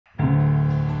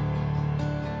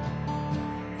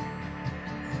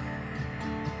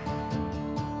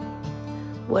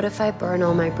What if I burn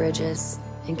all my bridges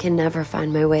and can never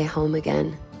find my way home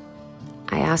again?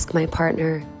 I ask my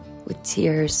partner with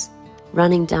tears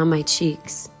running down my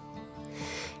cheeks.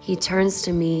 He turns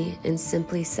to me and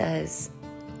simply says,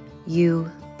 "You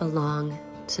belong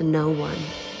to no one."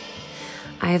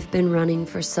 I have been running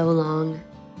for so long.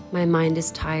 My mind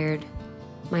is tired.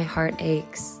 My heart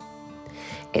aches.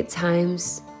 At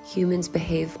times, humans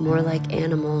behave more like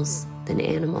animals than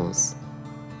animals.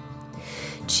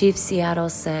 Chief Seattle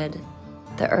said,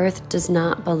 "The earth does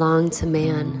not belong to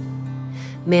man.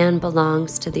 Man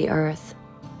belongs to the earth.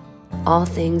 All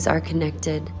things are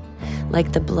connected,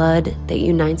 like the blood that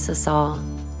unites us all."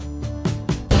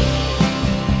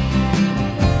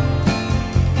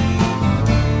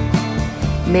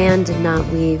 Man did not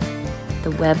weave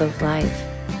the web of life.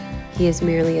 He is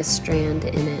merely a strand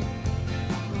in it.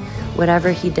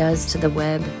 Whatever he does to the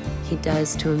web, he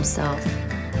does to himself.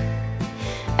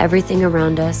 Everything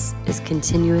around us is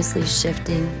continuously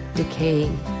shifting,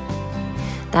 decaying.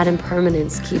 That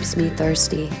impermanence keeps me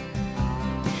thirsty.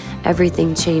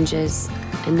 Everything changes,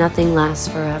 and nothing lasts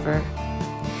forever,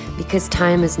 because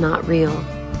time is not real.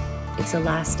 It's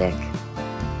elastic.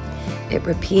 It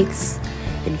repeats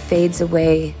and fades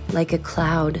away like a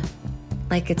cloud,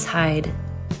 like a tide,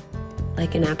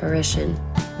 like an apparition.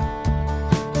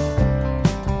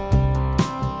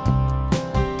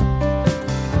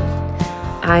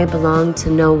 I belong to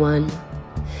no one.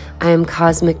 I am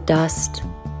cosmic dust.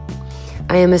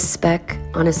 I am a speck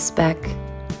on a speck.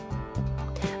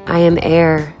 I am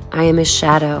air. I am a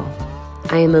shadow.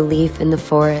 I am a leaf in the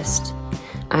forest.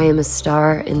 I am a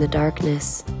star in the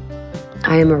darkness.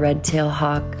 I am a red-tailed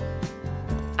hawk.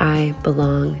 I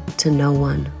belong to no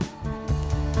one.